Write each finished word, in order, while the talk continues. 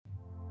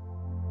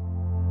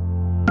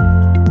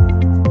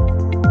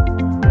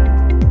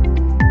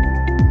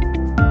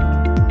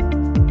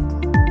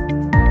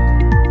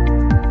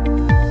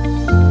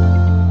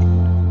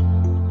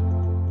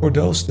For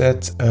those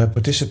that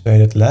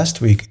participated last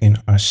week in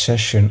our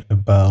session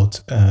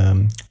about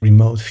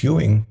remote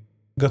viewing,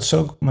 got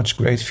so much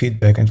great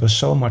feedback and it was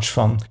so much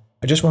fun.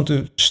 I just want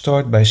to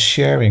start by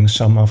sharing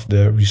some of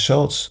the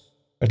results,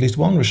 at least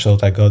one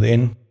result I got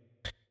in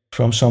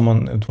from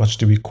someone that watched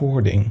the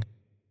recording.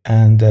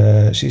 And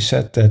she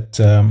said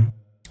that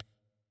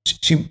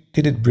she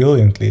did it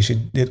brilliantly. She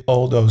did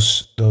all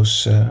those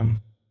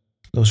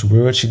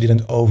words. She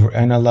didn't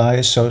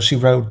overanalyze. So she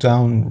wrote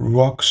down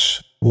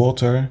rocks,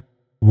 water,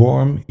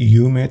 warm,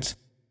 humid,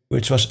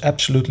 which was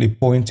absolutely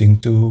pointing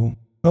to,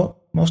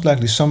 well, most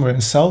likely somewhere in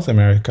South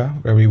America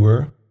where we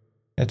were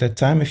at that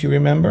time, if you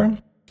remember.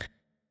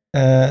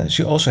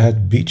 She also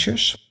had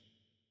beaches.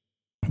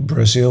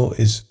 Brazil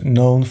is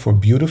known for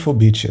beautiful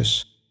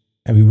beaches,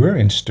 and we were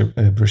in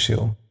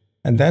Brazil.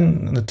 And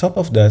then on the top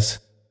of that,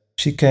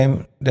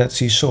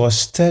 she saw a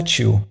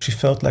statue. She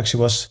felt like she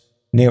was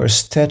near a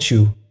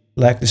statue,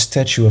 like the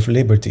Statue of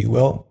Liberty.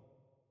 Well,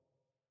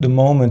 the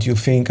moment you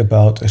think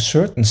about a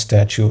certain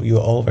statue, you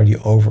already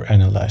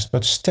overanalyzed.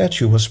 But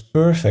statue was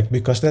perfect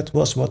because that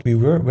was what we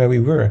were, where we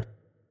were.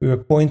 We were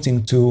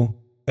pointing to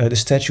the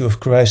statue of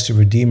Christ the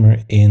Redeemer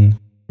in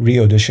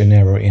Rio de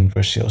Janeiro in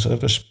Brazil. So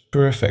that was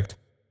perfect.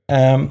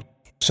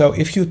 So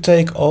if you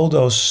take all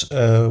those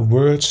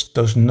words,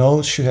 those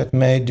notes you had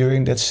made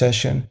during that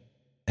session,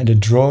 and the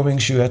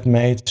drawings you had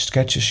made,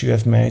 sketches you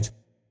have made,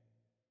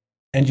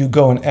 and you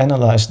go and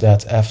analyze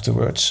that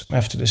afterwards,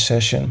 after the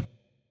session,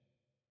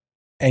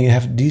 and you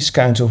have these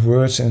kinds of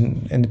words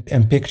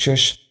and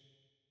pictures,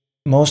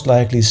 most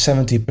likely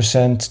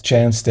 70%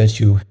 chance that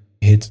you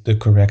hit the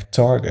correct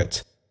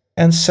target.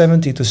 And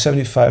 70 to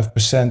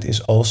 75% is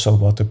also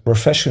what the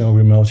professional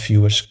remote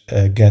viewers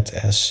get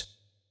as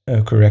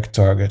a correct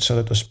target. So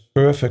that was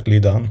perfectly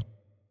done.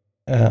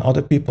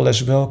 Other people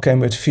as well came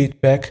with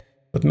feedback,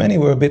 but many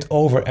were a bit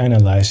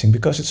over-analyzing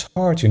because it's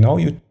hard,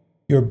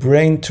 your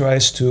brain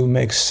tries to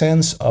make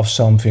sense of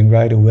something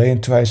right away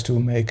and tries to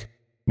make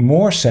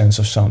more sense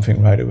of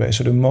something right away.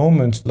 So the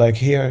moment, like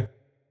here,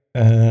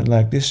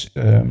 like this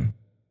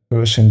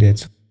person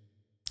did,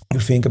 you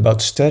think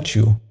about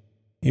statue,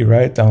 you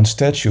write down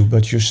statue,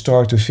 but you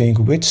start to think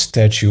which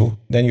statue,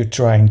 then you're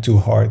trying too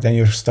hard, then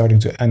you're starting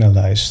to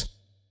analyze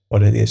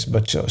what it is.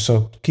 But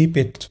so keep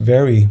it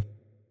very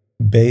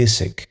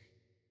basic.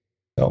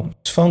 So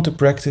it's fun to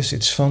practice.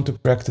 It's fun to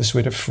practice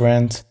with a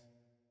friend.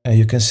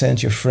 You can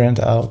send your friend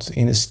out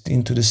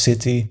into the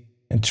city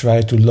and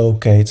try to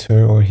locate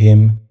her or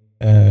him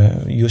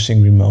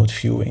using remote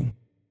viewing.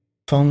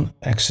 Fun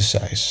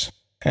exercise.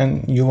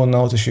 And you will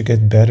notice you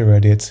get better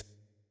at it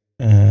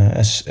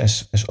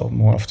as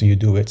more often you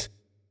do it.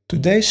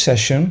 Today's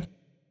session,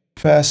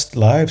 past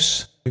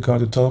lives. We're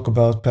going to talk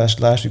about past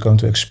lives. We're going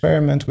to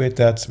experiment with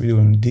that. We're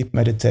doing deep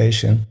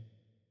meditation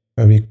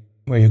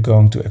where you're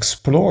going to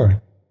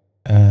explore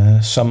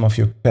some of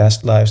your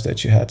past lives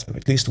that you had,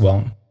 at least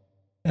one.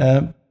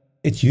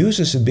 It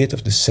uses a bit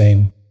of the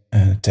same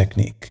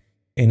technique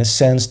in a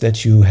sense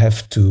that you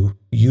have to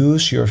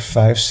use your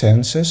 5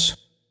 senses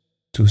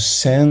to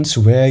sense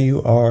where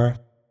you are,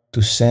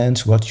 to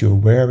sense what you're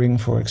wearing,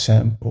 for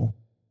example.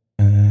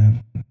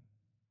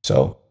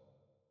 So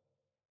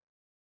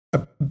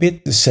a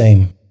bit the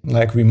same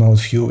like remote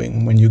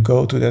viewing. When you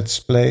go to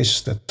that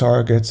place, that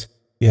target,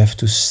 you have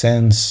to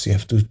sense, you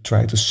have to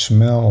try to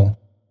smell,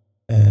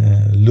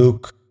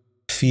 look,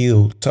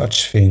 feel,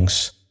 touch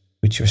things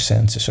with your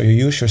senses. So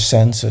you use your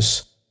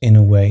senses in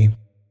a way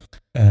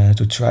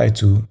to try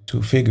to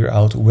figure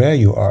out where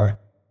you are.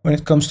 When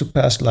it comes to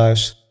past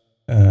lives,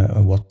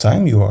 what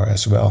time you are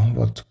as well,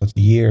 what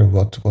year,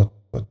 what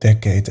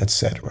decade,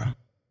 etc.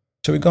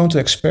 So we're going to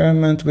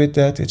experiment with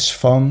that. It's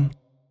fun.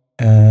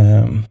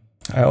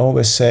 I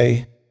always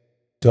say,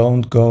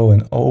 don't go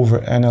and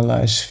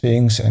overanalyze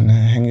things and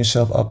hang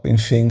yourself up in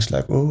things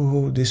like,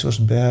 oh, this was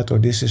bad or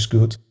this is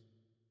good.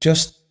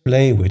 Just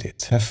play with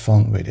it, have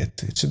fun with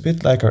it. It's a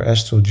bit like our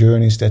astral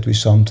journeys that we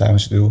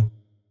sometimes do.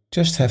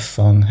 Just have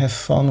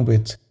fun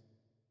with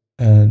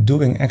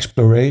doing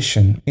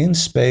exploration in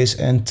space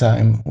and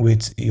time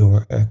with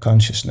your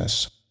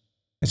consciousness.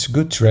 It's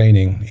good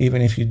training,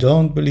 even if you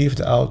don't believe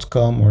the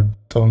outcome or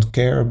don't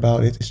care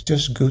about it. It's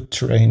just good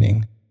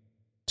training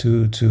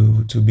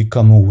to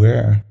become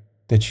aware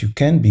that you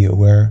can be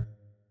aware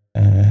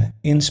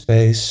in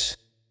space,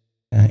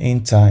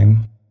 in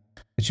time,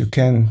 that you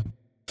can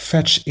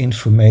fetch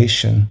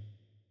information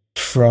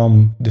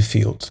from the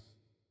field.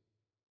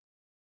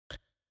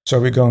 So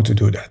we're going to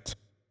do that.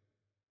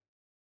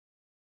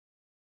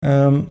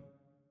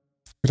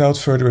 Without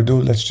further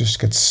ado, let's just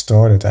get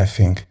started, I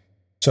think.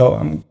 So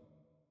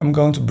I'm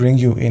going to bring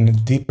you in a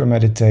deeper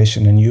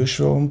meditation than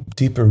usual,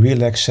 deeper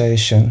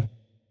relaxation.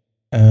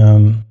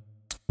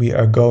 We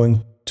are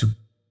going to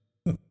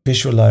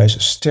visualize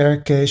a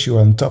staircase. You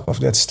are on top of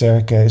that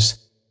staircase.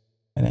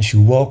 And as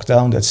you walk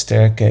down that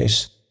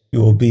staircase, you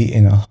will be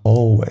in a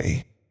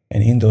hallway.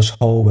 And in those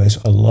hallways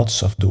are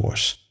lots of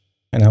doors.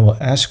 And I will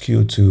ask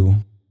you to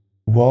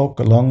walk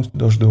along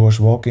those doors,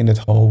 walk in that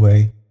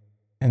hallway,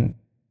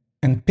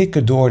 and pick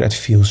a door that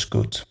feels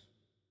good.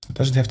 It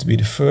doesn't have to be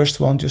the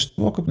first one. Just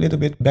walk a little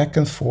bit back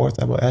and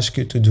forth. I will ask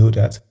you to do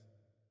that.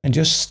 And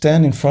just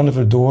stand in front of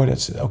a door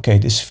that's, okay,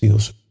 this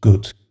feels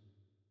good.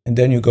 And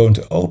then you're going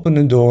to open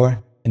the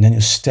door and then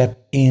you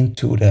step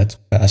into that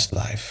past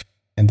life.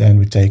 And then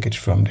we take it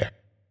from there.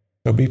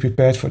 So be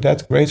prepared for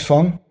that. Great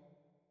fun.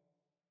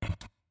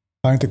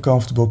 Find a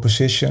comfortable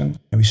position.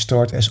 And we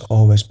start as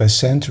always by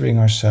centering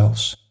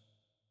ourselves.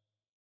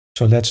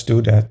 So let's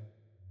do that.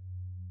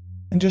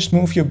 And just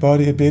move your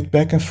body a bit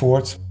back and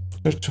forth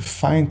just to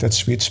find that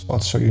sweet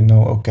spot so you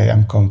know, okay,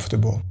 I'm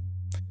comfortable.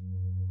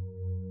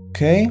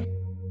 Okay.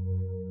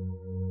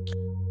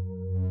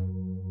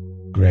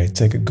 Great.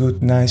 Take a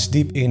good, nice,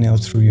 deep inhale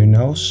through your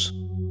nose.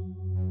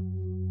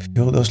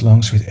 Fill those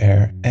lungs with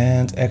air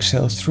and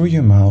exhale through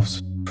your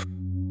mouth.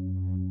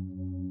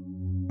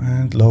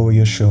 And lower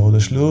your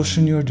shoulders,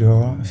 loosen your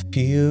jaw.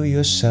 Feel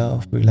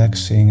yourself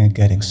relaxing and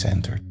getting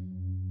centered.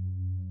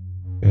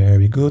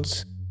 Very good.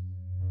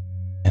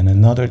 And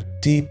another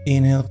deep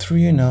inhale through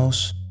your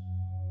nose.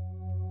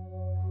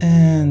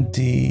 And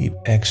deep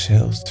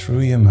exhale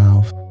through your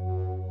mouth.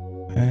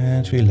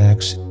 And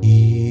relax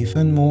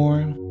even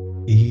more.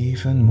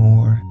 Even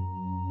more.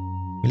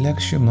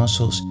 Relax your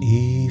muscles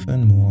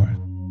even more.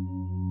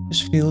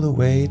 Just feel the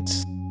weight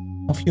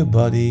of your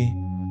body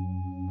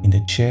in the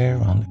chair,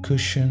 on the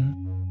cushion.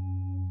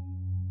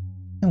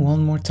 And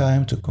one more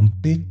time to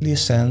completely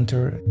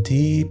center.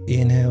 Deep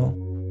inhale.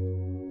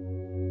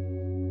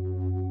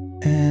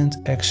 And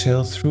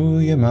exhale through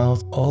your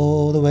mouth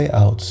all the way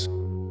out.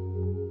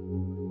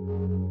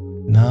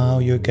 Now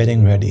you're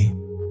getting ready.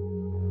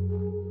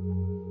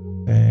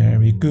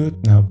 Very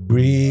good. Now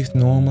breathe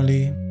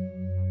normally.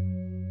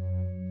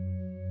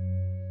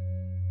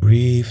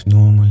 Breathe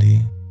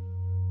normally.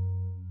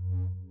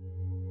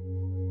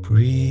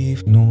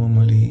 Breathe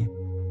normally.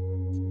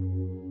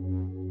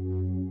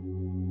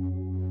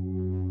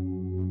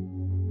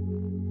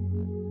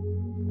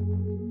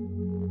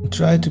 And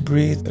try to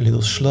breathe a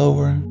little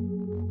slower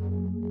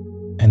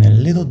and a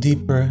little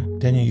deeper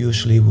than you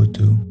usually would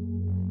do.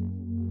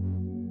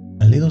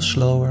 A little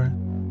slower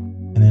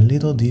and a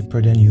little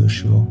deeper than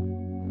usual.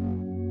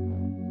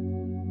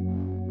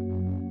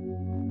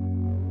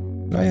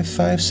 Try a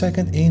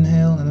 5-second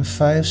inhale and a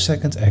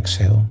 5-second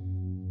exhale.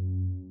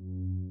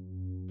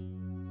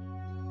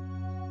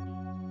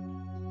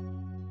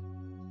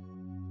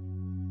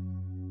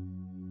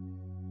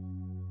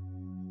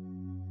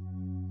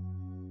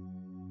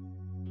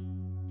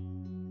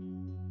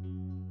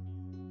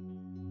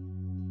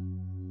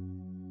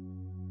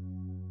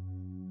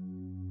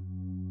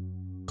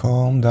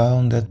 Calm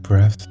down that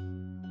breath.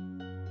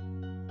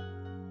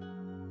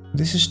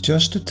 This is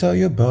just to tell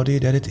your body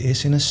that it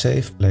is in a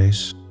safe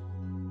place.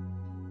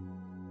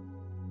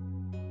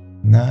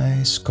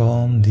 Nice,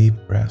 calm, deep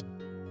breath.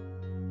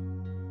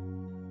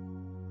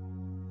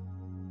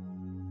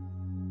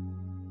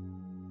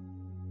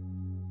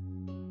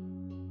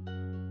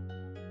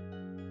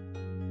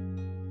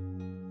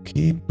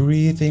 Keep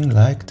breathing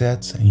like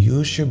that and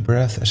use your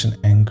breath as an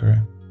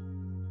anchor.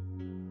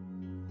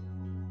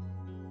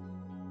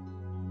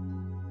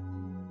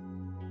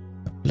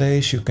 A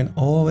place you can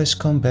always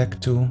come back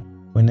to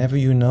whenever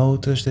you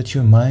notice that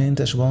your mind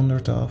has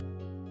wandered off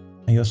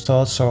and your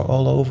thoughts are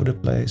all over the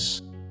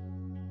place.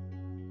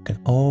 You can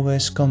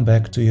always come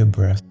back to your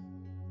breath.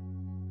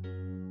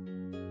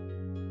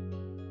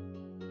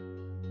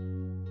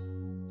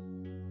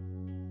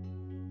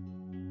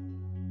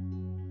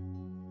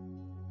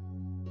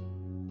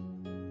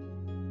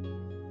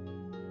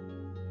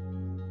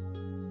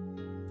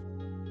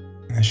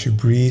 As you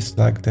breathe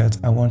like that,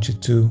 I want you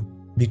to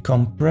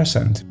become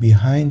present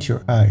behind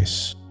your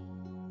eyes.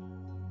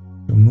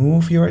 To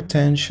move your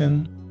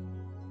attention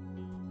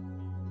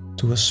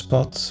to a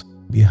spot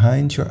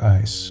behind your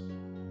eyes.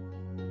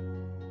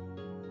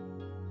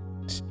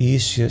 It's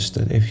easiest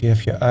that if you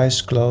have your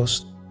eyes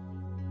closed,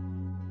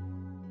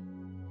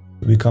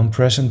 to become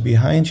present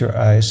behind your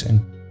eyes and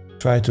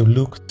try to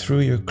look through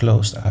your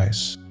closed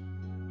eyes.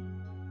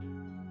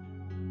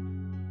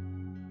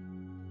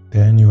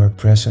 Then you are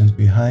present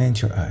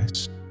behind your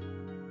eyes.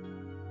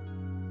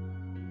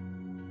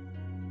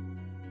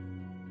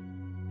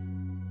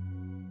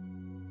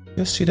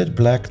 Just see that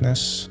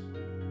blackness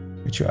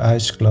with your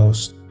eyes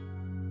closed.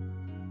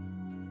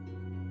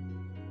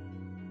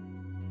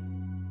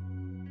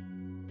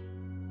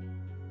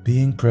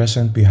 Being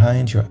present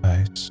behind your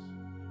eyes.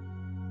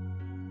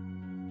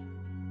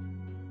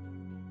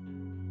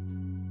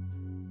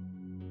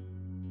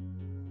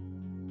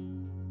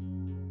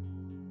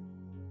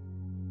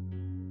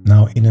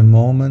 Now in a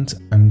moment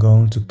I'm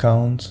going to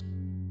count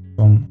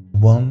from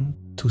 1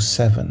 to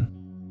 7.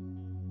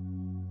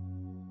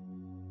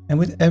 And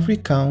with every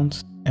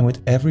count and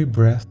with every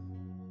breath,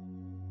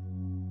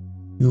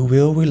 you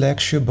will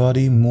relax your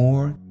body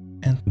more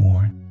and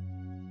more,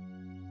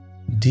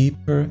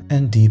 deeper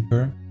and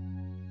deeper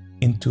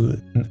into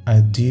an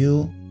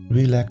ideal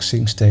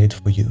relaxing state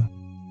for you.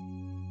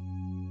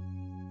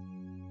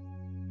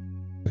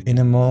 In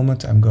a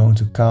moment I'm going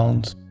to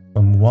count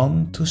from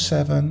 1 to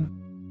 7,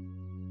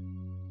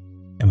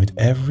 And with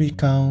every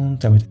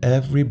count and with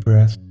every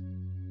breath,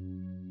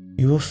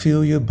 you will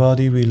feel your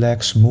body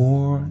relax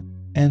more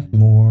and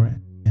more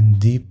and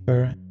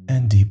deeper,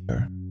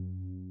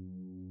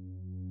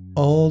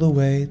 all the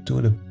way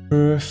to the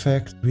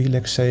perfect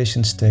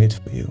relaxation state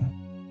for you.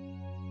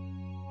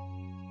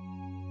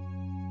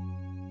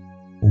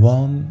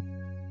 1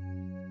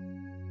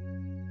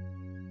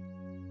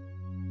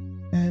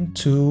 and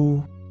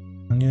 2.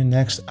 On your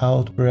next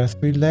out breath,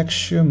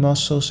 relax your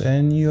muscles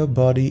and your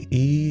body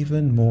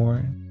even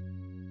more.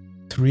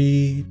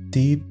 3,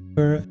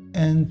 deeper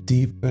and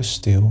deeper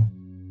still.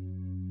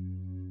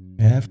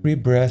 Every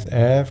breath,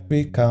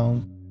 every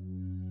count,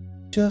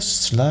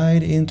 just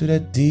slide into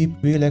that deep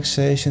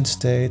relaxation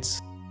state.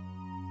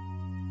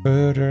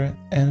 Further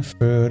and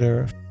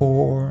further.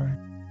 4,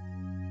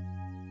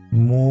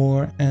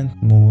 more and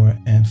more,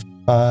 and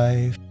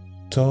 5,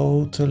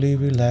 totally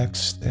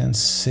relaxed, and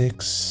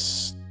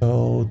 6,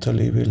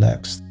 totally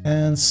relaxed,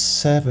 and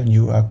 7,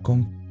 you are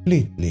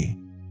completely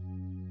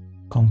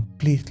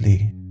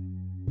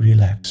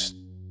relaxed.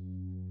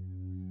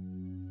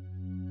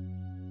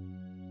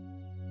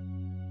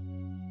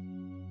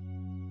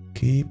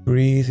 Keep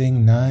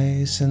breathing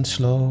nice and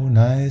slow,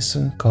 nice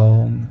and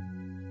calm,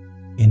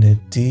 in a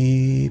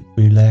deep,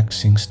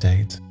 relaxing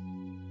state.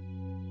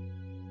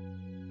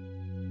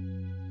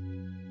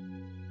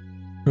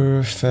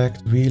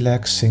 Perfect,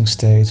 relaxing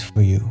state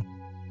for you.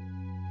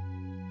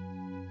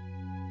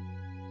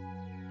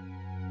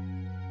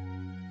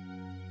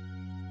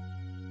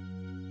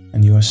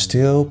 And you are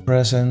still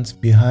present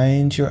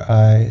behind your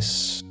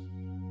eyes.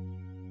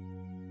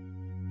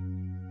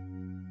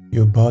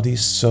 Your body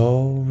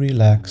so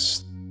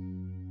relaxed,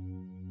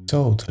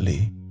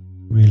 totally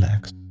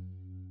relaxed.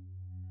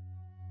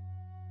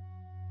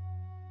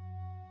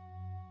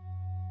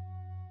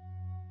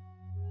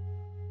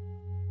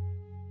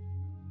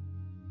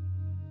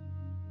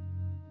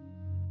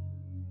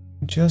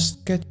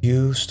 Just get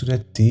used to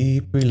that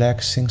deep,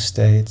 relaxing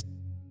state.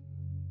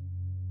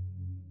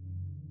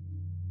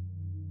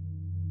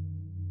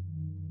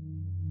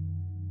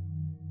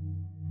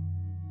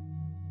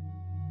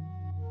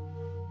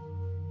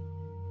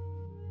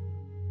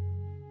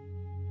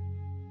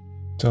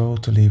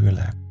 Totally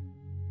relaxed.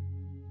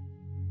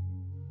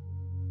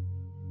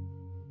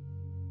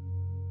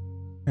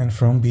 And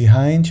from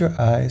behind your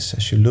eyes,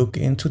 as you look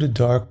into the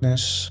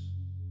darkness,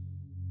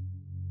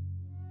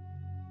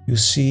 you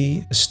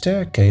see a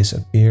staircase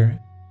appear,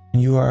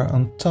 and you are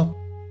on top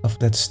of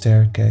that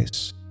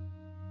staircase.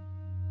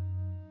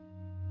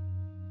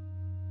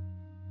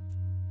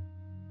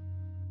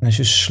 And as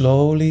you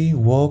slowly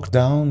walk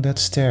down that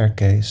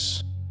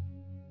staircase,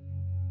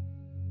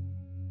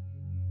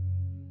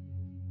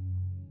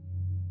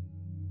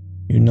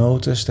 you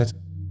notice that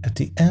at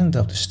the end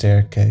of the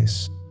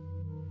staircase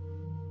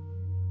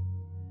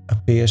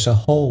appears a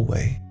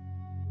hallway.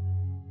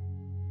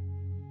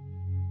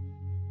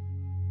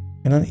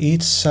 And on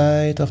each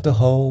side of the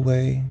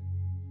hallway,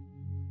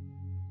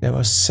 there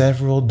are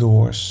several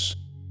doors.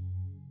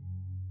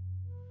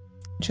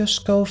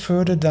 Just go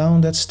further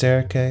down that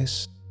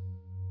staircase,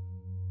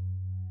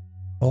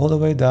 all the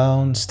way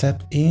down,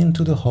 step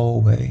into the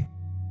hallway,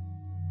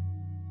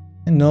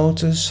 and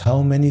notice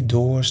how many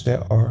doors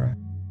there are.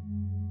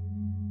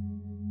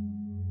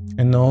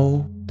 And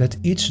know that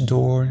each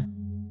door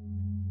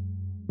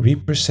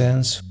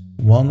represents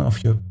one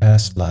of your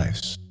past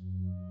lives.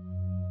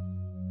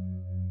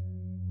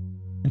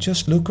 And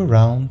just look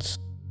around,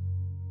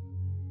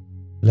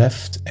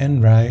 left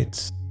and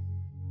right.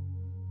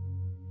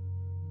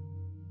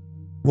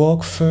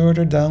 Walk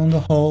further down the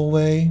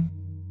hallway.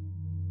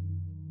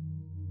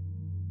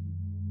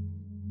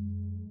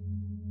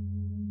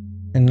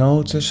 And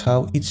notice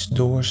how each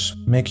doors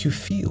make you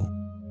feel.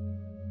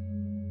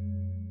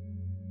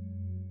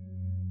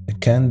 It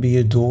can be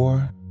a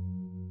door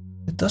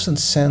that doesn't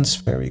sense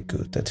very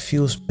good, that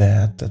feels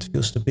bad, that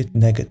feels a bit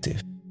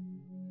negative,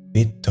 a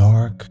bit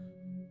dark.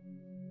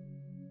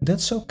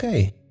 That's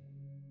okay.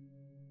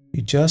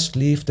 You just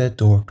leave that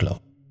door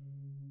closed.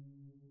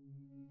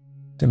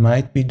 There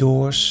might be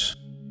doors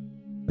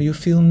where you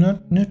feel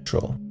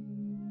neutral.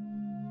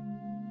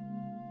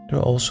 There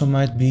also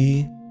might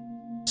be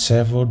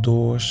several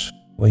doors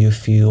where you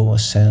feel a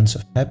sense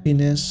of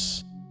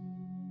happiness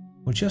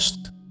or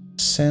just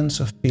a sense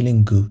of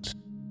feeling good,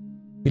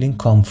 feeling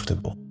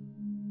comfortable.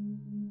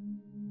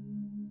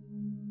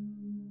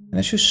 And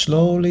as you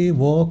slowly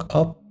walk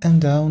up and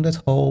down that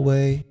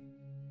hallway,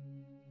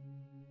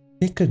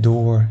 pick a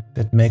door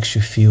that makes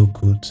you feel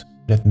good,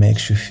 that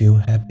makes you feel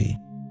happy.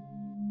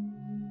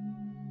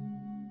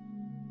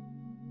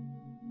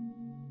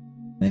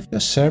 And if there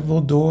are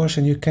several doors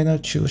and you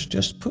cannot choose,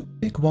 just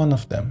pick one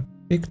of them.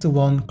 Pick the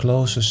one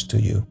closest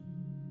to you.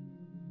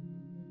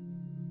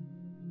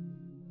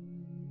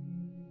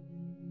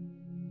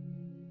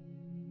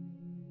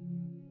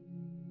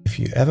 If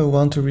you ever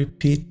want to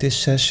repeat this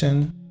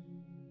session,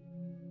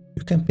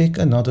 you can pick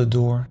another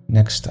door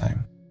next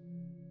time.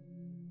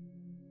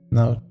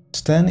 Now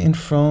stand in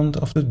front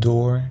of the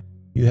door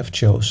you have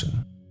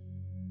chosen.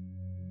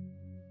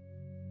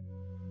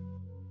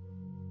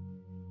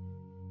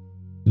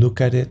 Look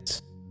at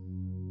it.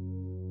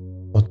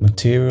 What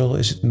material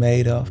is it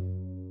made of?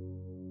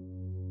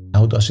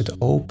 How does it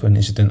open?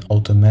 Is it an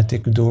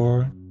automatic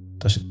door?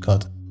 Does it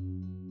got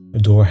a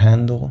door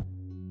handle?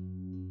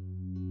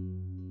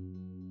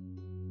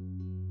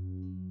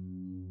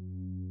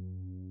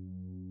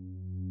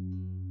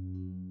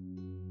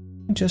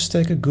 And just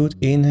take a good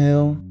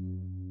inhale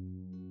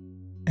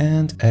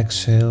and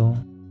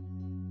exhale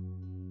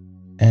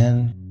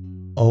and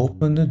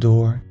open the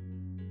door,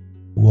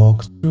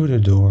 walk through the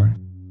door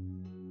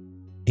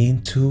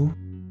into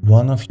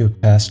one of your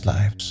past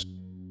lives.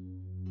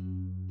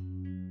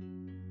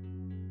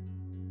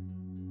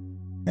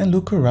 And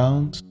look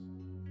around.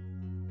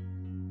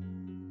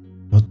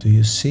 What do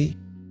you see?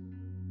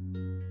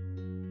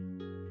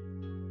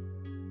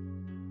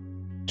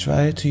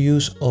 Try to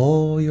use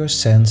all your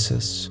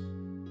senses.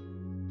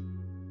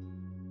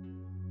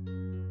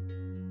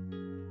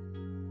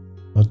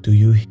 What do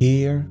you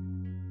hear?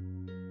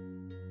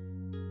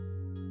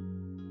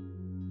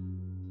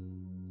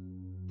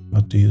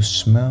 What do you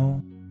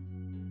smell?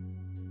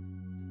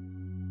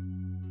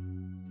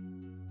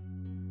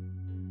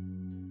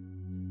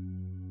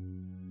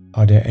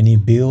 Are there any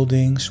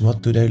buildings?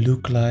 What do they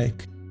look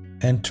like?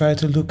 And try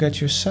to look at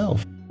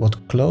yourself.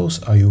 What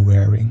clothes are you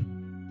wearing?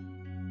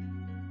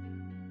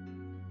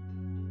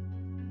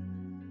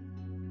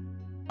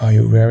 Are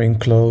you wearing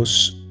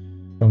clothes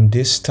from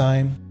this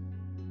time?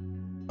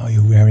 Are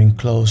you wearing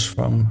clothes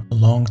from a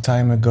long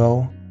time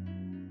ago?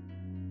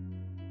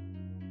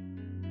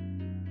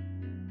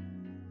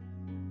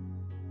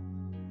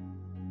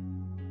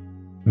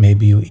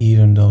 Maybe you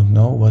even don't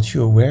know what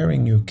you're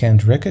wearing, you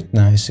can't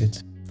recognize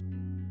it.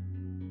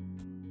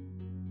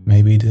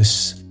 Maybe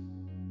this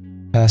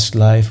past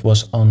life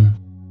was on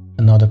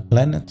another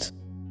planet,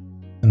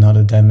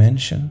 another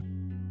dimension.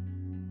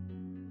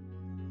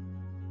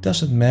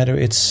 Doesn't matter,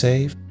 it's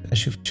safe,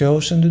 as you've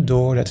chosen the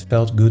door that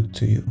felt good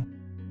to you.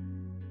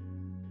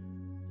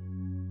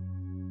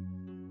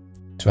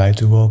 Try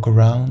to walk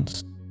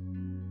around.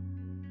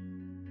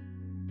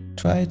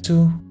 Try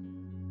to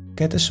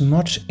get as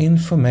much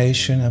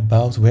information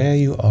about where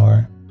you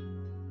are.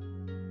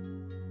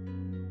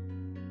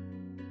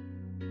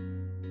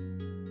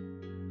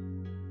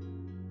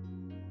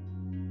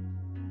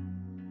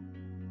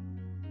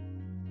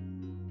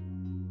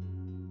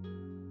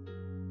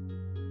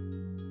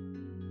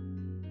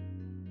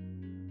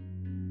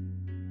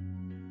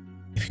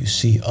 If you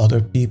see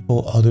other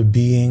people, other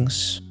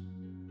beings,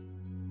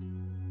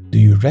 do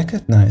you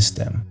recognize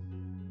them?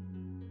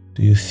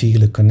 Do you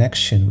feel a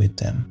connection with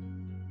them?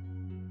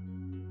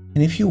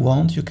 And if you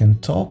want, you can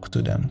talk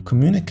to them,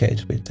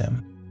 communicate with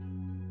them.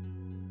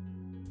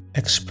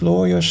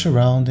 Explore your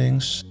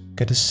surroundings,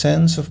 get a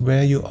sense of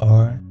where you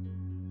are.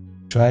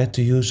 Try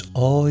to use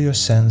all your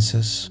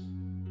senses.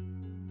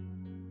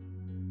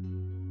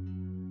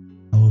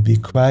 I will be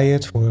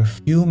quiet for a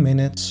few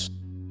minutes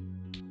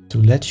to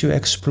let you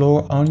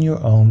explore on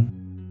your own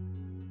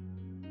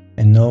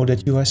and know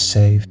that you are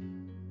safe.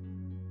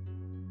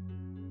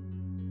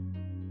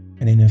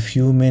 And in a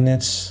few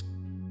minutes,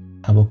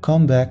 I will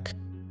come back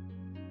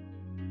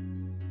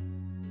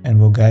and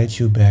will guide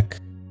you back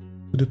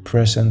to the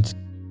present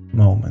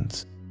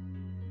moment.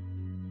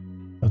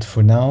 But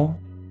for now,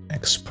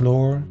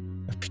 explore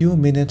a few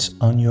minutes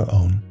on your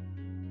own.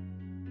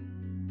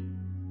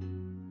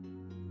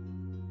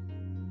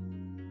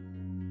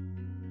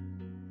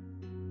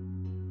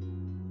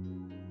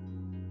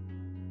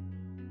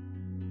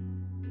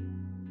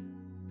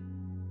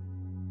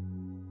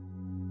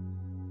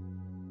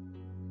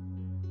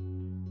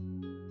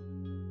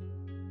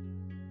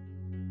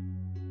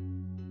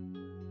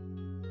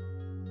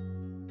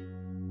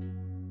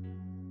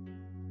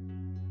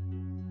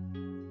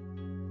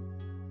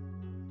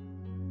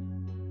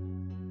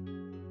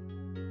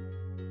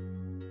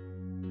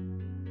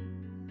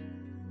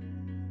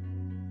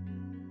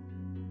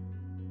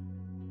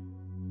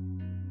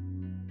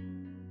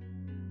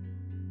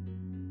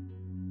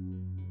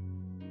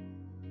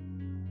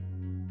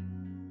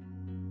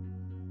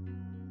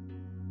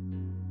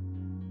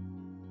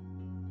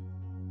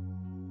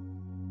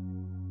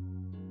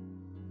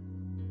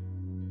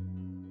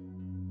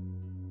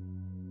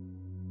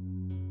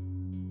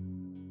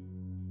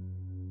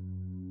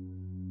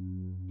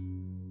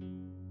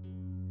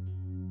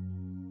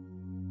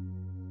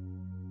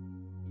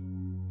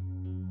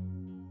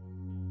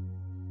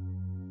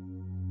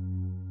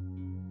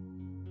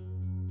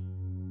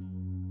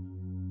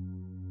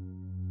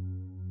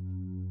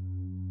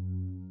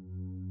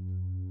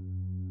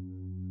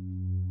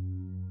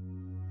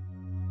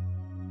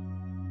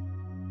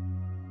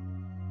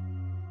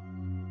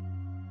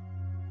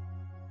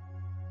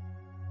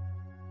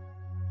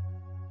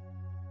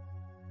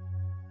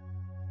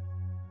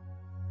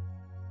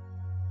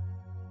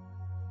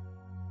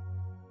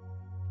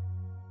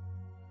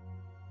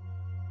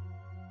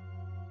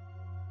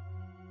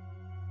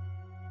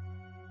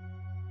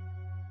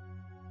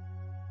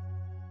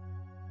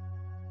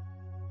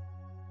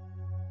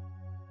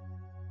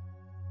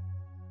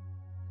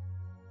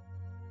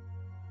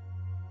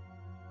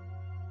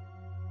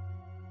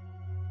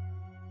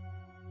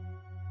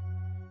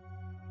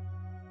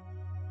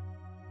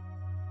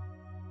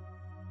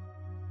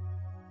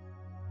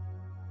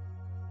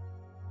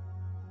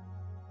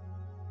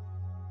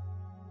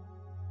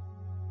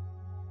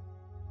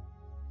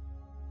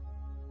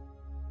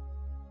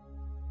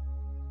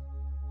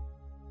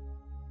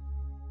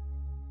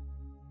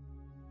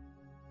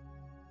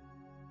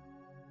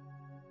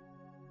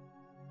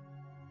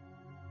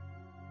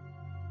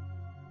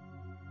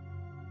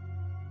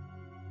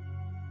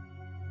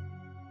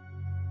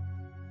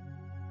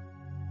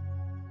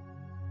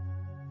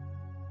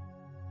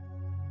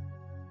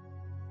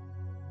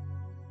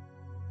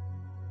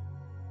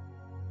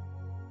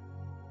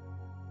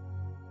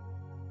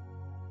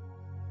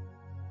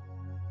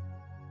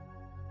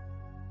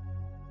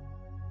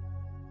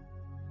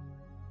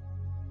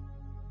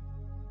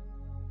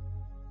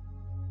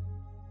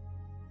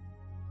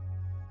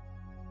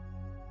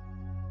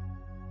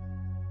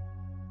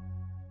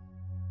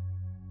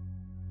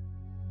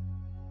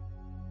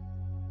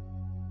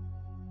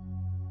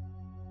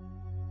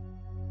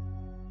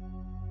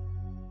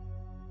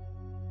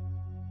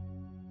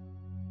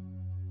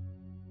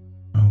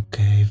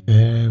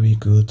 Very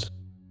good.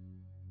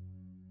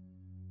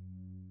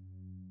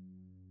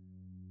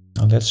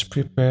 Now let's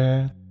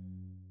prepare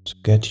to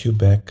get you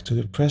back to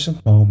the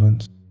present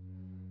moment,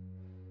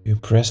 your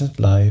present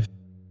life.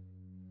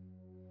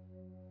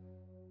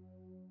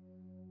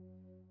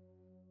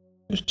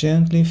 Just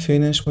gently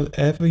finish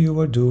whatever you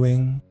are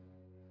doing.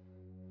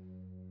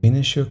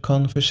 Finish your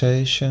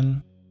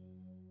conversation.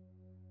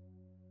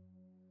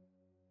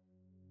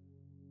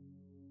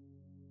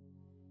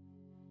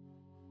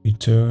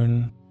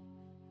 Return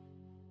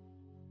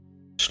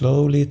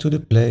slowly to the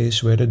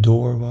place where the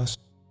door was.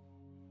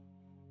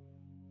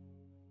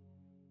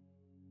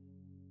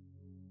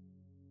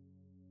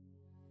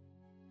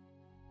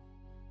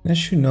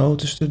 As you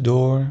notice the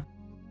door,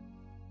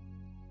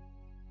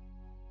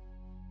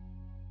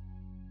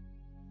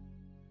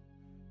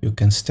 you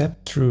can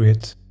step through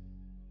it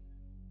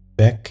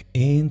back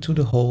into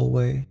the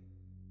hallway.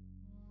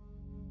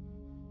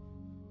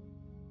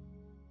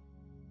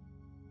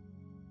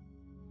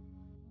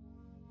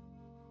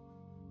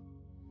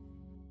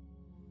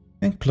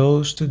 And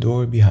close the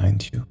door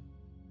behind you.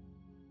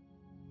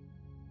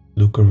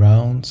 Look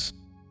around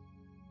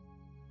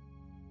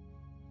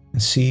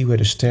and see where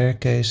the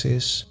staircase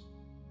is.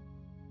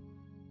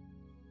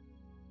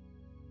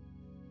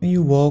 And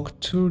you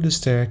walk through the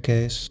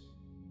staircase.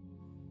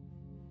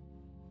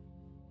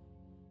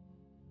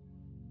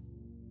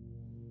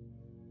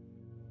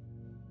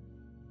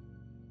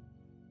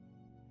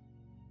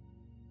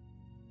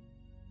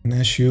 And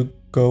as you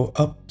go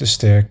up the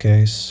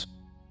staircase,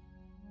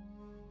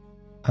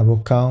 I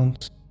will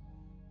count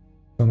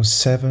from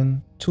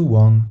 7 to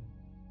 1.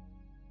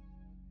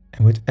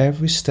 And with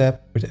every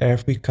step, with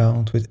every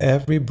count, with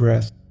every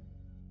breath,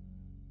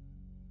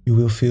 you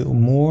will feel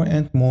more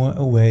and more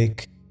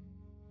awake,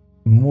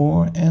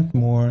 more and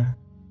more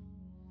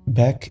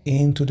back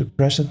into the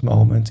present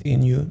moment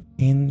in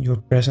your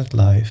present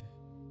life.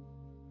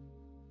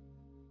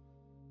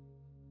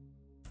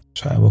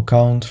 So I will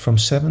count from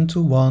 7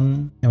 to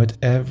 1, and with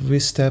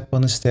every step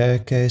on the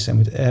staircase and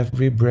with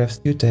every breath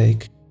you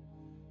take,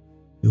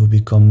 you will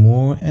become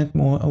more and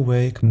more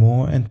awake,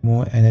 more and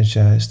more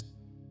energized,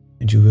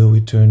 and you will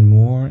return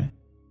more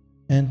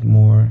and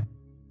more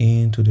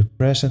into the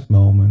present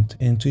moment,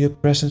 into your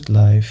present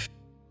life,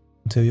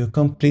 until you're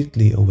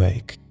completely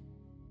awake.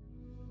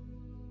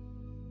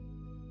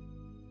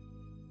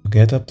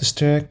 Get up the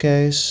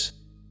staircase.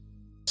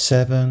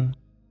 7,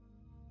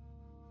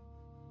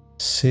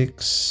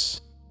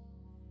 6,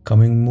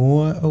 becoming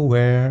more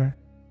aware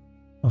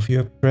of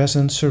your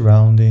present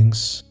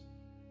surroundings.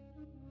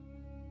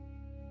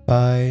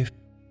 5,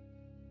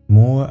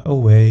 more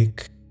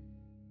awake.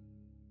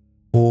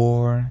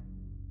 4,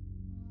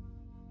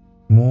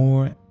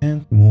 more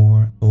and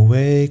more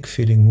awake,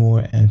 feeling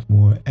more and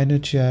more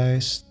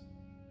energized.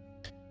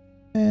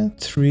 And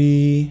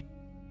 3,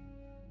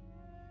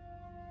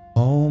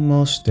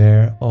 almost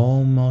there,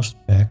 almost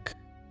back.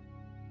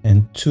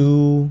 And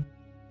 2,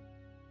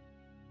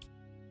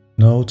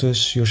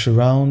 notice your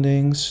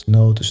surroundings,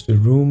 notice the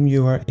room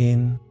you are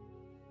in.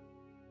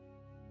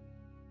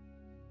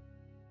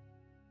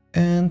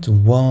 And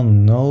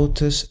 1,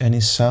 notice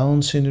any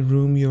sounds in the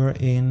room you are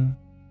in.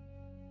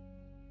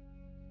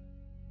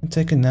 And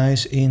take a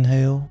nice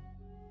inhale.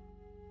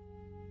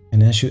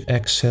 And as you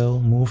exhale,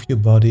 move your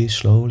body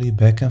slowly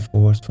back and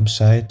forth from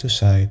side to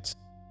side.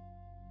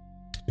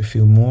 You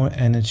feel more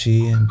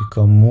energy and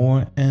become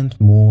more and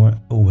more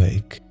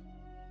awake.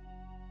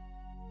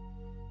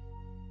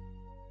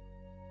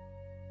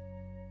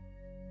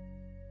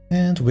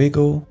 And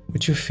wiggle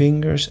with your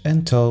fingers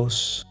and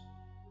toes.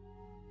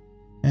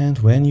 And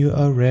when you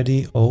are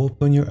ready,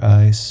 open your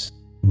eyes.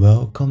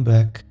 Welcome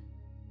back.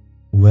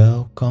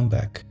 Welcome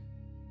back.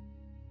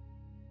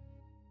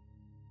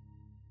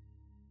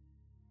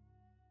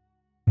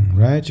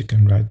 Right, you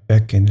can write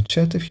back in the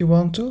chat if you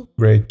want to.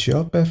 Great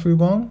job,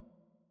 everyone.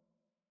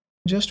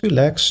 Just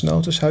relax,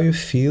 notice how you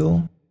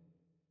feel.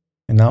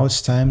 And now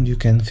it's time you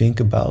can think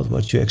about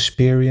what you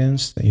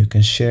experienced, and you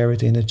can share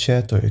it in the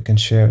chat or you can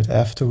share it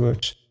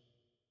afterwards.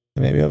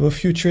 And maybe I will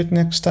feature it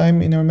next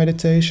time in our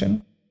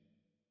meditation.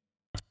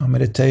 Our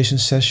meditation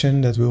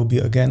session that will be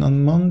again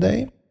on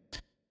Monday.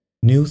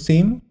 New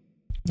theme.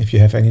 If you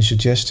have any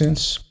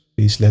suggestions,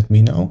 please let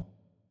me know.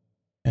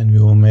 And we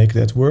will make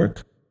that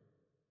work.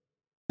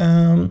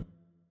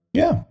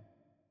 Yeah.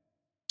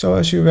 So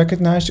as you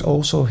recognize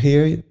also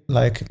here,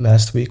 like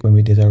last week when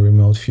we did our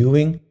remote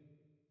viewing,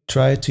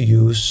 try to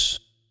use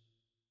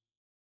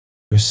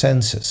your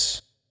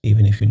senses.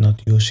 Even if you're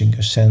not using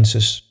your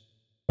senses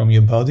from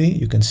your body,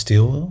 you can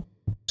still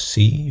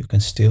see, you can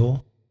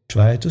still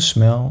try to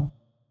smell,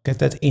 get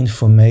that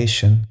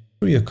information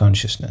through your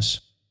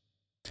consciousness.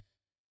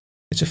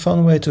 It's a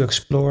fun way to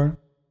explore.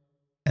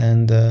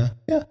 And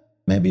yeah,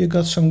 maybe you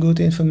got some good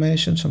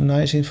information, some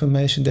nice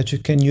information that you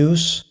can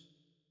use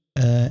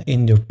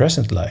in your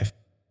present life.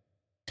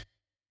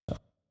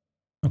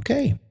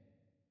 Okay.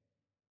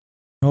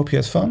 I hope you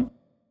had fun.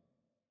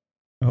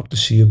 I hope to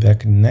see you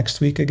back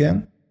next week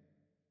again.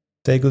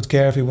 Take good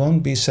care, everyone.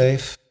 Be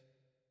safe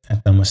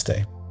and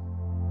namaste.